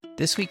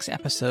This week's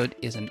episode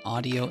is an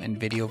audio and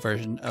video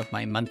version of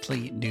my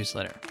monthly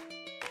newsletter.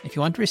 If you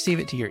want to receive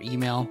it to your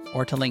email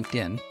or to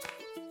LinkedIn,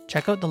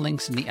 check out the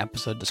links in the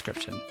episode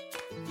description.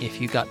 If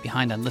you got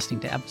behind on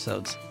listening to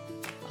episodes,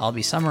 I'll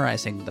be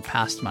summarizing the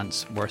past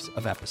month's worth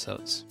of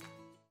episodes.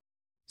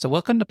 So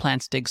welcome to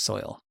Plants Dig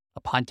Soil, a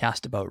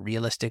podcast about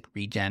realistic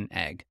regen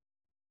ag.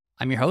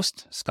 I'm your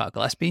host, Scott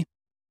Gillespie,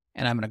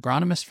 and I'm an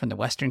agronomist from the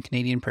Western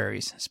Canadian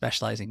prairies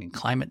specializing in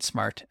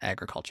climate-smart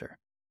agriculture.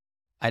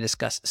 I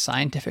discuss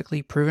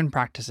scientifically proven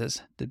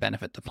practices that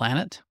benefit the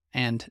planet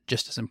and,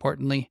 just as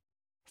importantly,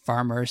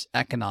 farmers'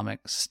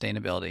 economic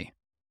sustainability.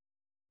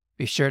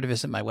 Be sure to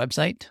visit my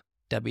website,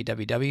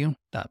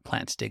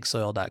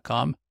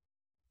 www.plantsdigsoil.com,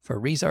 for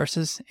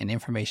resources and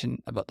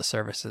information about the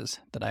services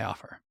that I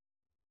offer.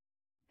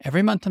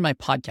 Every month on my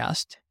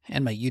podcast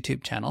and my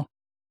YouTube channel,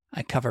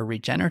 I cover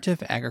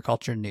regenerative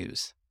agriculture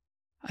news.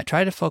 I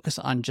try to focus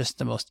on just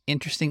the most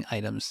interesting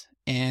items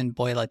and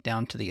boil it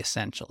down to the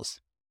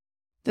essentials.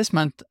 This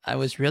month, I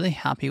was really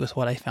happy with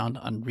what I found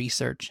on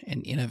research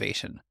and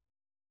innovation.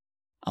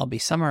 I'll be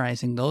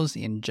summarizing those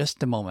in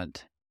just a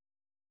moment.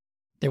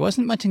 There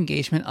wasn't much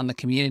engagement on the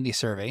community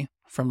survey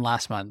from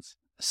last month,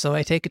 so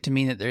I take it to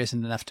mean that there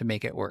isn't enough to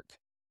make it work.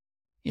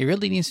 It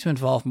really needs to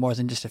involve more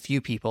than just a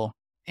few people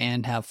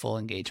and have full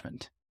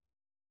engagement.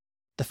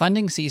 The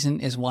funding season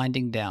is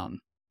winding down.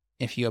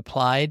 If you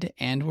applied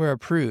and were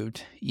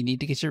approved, you need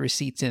to get your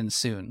receipts in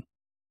soon.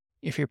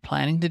 If you're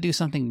planning to do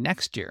something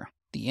next year,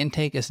 the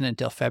intake isn't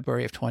until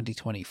February of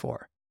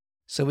 2024,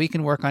 so we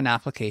can work on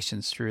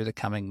applications through the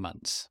coming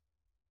months.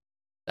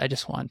 I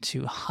just want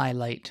to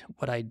highlight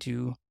what I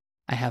do.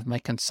 I have my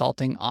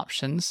consulting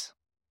options.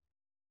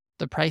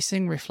 The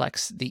pricing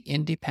reflects the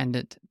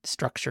independent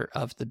structure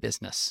of the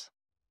business.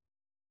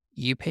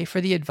 You pay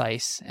for the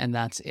advice, and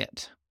that's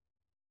it.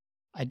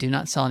 I do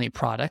not sell any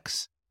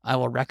products. I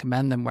will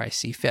recommend them where I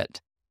see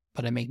fit,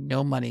 but I make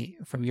no money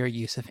from your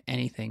use of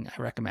anything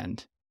I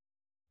recommend.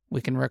 We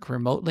can work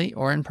remotely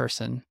or in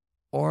person,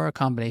 or a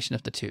combination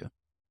of the two.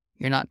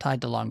 You're not tied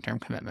to long-term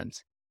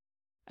commitments.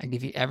 I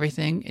give you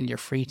everything and you're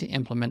free to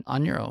implement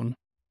on your own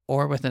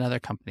or with another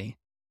company.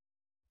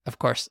 Of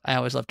course, I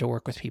always love to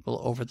work with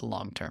people over the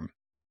long term.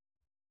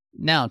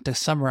 Now, to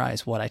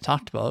summarize what I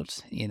talked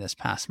about in this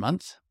past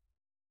month: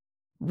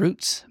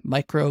 roots,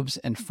 microbes,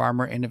 and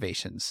farmer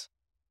innovations.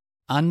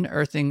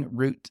 Unearthing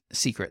root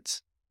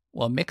secrets.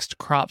 While mixed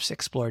crops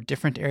explore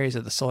different areas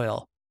of the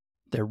soil,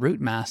 their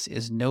root mass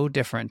is no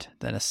different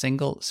than a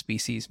single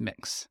species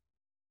mix.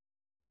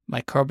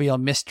 Microbial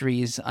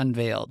mysteries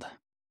unveiled.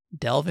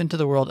 Delve into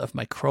the world of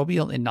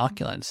microbial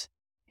inoculants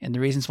and the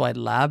reasons why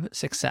lab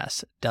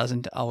success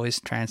doesn't always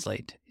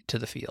translate to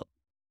the field.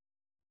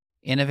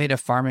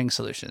 Innovative farming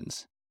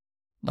solutions.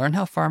 Learn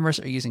how farmers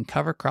are using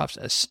cover crops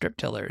as strip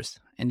tillers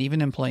and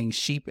even employing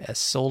sheep as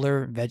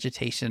solar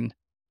vegetation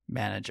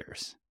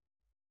managers.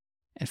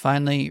 And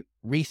finally,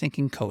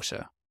 rethinking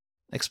kochia.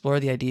 Explore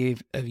the idea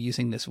of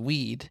using this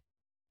weed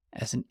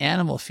as an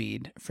animal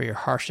feed for your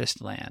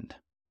harshest land.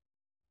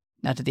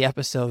 Now to the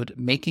episode,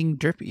 Making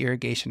Drip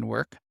Irrigation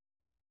Work.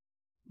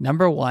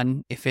 Number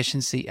 1,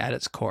 efficiency at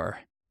its core.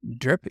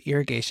 Drip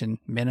irrigation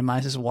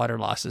minimizes water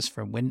losses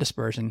from wind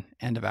dispersion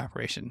and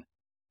evaporation,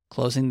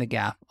 closing the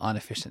gap on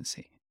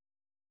efficiency.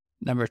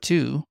 Number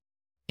 2,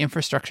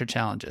 infrastructure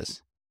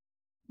challenges.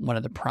 One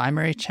of the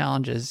primary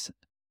challenges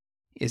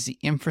is the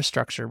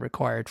infrastructure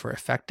required for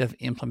effective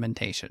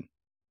implementation.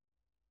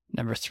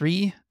 Number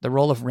 3, the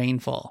role of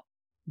rainfall.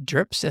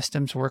 Drip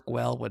systems work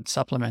well when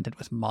supplemented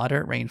with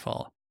moderate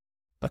rainfall,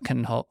 but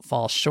can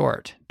fall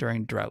short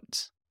during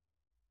droughts.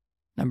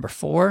 Number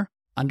 4,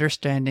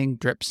 understanding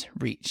drip's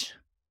reach.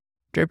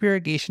 Drip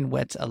irrigation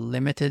wets a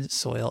limited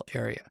soil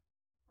area,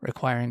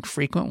 requiring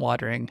frequent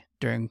watering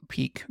during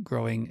peak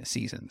growing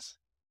seasons.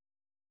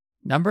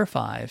 Number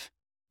 5,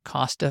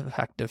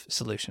 cost-effective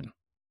solution.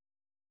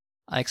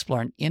 I explore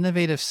an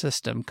innovative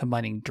system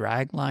combining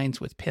drag lines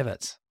with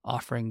pivots,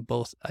 offering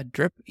both a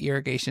drip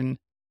irrigation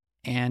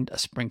and a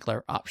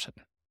sprinkler option.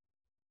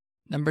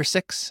 Number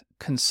 6,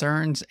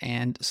 concerns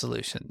and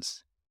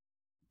solutions.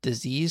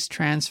 Disease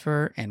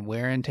transfer and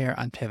wear and tear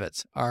on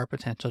pivots are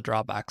potential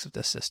drawbacks of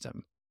this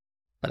system,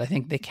 but I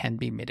think they can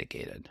be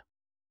mitigated.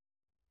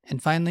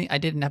 And finally, I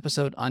did an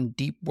episode on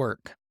Deep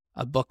Work,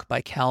 a book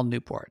by Cal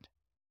Newport.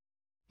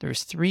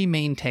 There's 3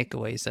 main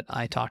takeaways that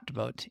I talked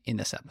about in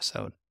this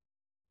episode.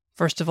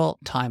 First of all,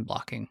 time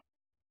blocking.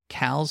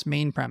 Cal's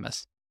main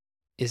premise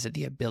is that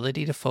the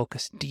ability to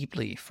focus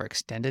deeply for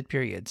extended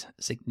periods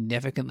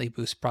significantly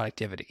boosts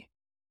productivity.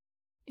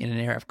 In an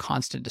era of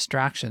constant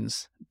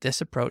distractions, this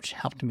approach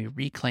helped me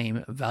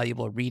reclaim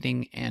valuable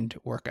reading and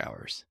work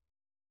hours.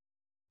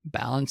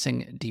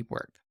 Balancing deep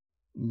work.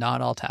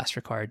 Not all tasks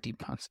require deep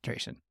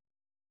concentration.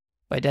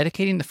 By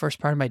dedicating the first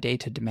part of my day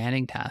to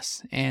demanding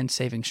tasks and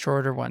saving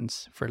shorter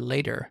ones for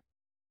later,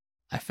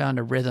 I found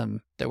a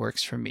rhythm that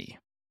works for me.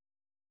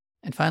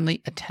 And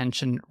finally,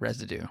 attention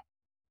residue.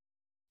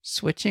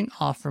 Switching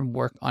off from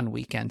work on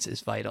weekends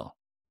is vital.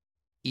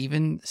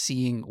 Even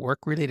seeing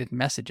work-related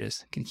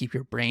messages can keep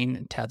your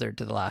brain tethered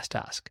to the last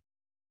task.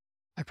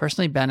 I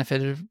personally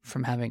benefited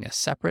from having a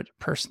separate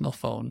personal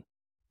phone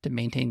to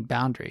maintain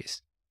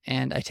boundaries,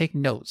 and I take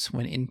notes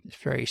when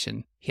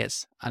inspiration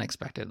hits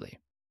unexpectedly.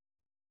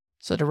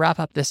 So to wrap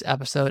up this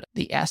episode,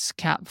 the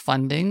SCAP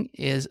funding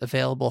is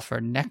available for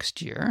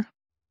next year.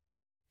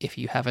 If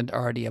you haven't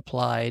already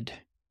applied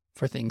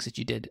for things that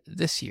you did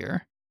this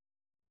year,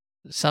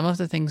 some of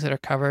the things that are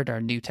covered are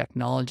new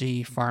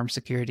technology, farm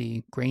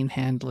security, grain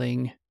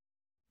handling,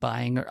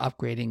 buying or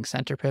upgrading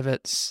center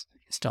pivots,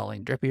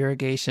 installing drip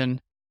irrigation,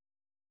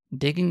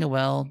 digging a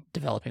well,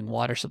 developing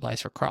water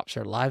supplies for crops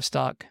or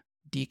livestock,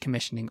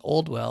 decommissioning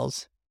old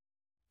wells,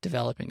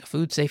 developing a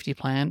food safety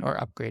plan or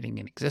upgrading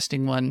an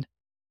existing one,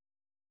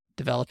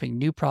 developing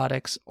new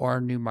products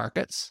or new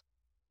markets,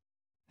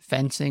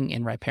 fencing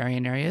in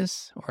riparian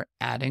areas or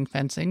adding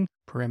fencing,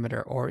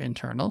 perimeter or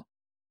internal,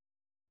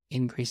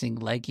 increasing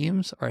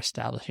legumes or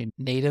establishing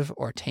native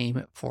or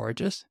tame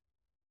forages,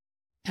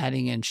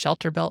 adding in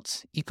shelter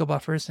belts,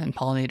 eco-buffers, and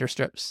pollinator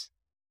strips,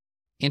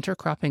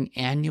 intercropping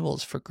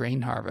annuals for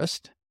grain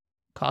harvest,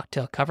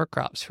 cocktail cover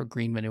crops for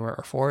green manure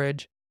or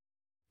forage,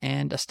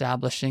 and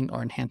establishing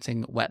or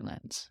enhancing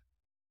wetlands.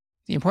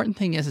 The important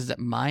thing is that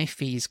my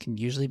fees can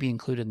usually be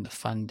included in the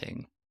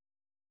funding.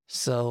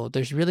 So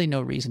there's really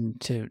no reason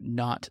to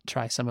not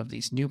try some of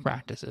these new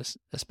practices,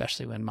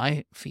 especially when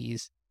my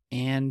fees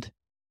and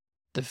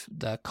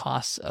the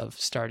costs of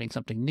starting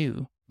something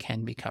new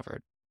can be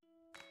covered.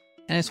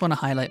 And I just want to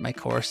highlight my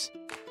course,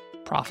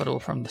 Profitable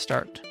from the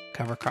Start,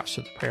 Cover Crops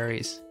for the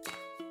Prairies.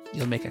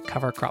 You'll make a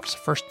cover crops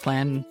first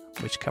plan,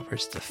 which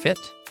covers the fit,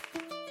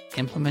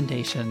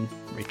 implementation,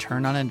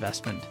 return on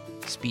investment,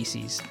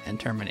 species, and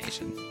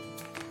termination.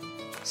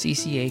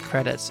 CCA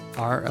credits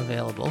are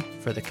available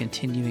for the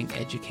continuing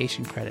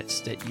education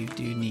credits that you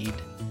do need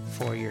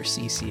for your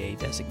CCA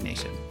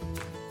designation.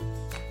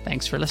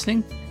 Thanks for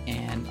listening,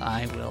 and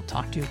I will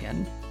talk to you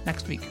again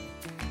next week.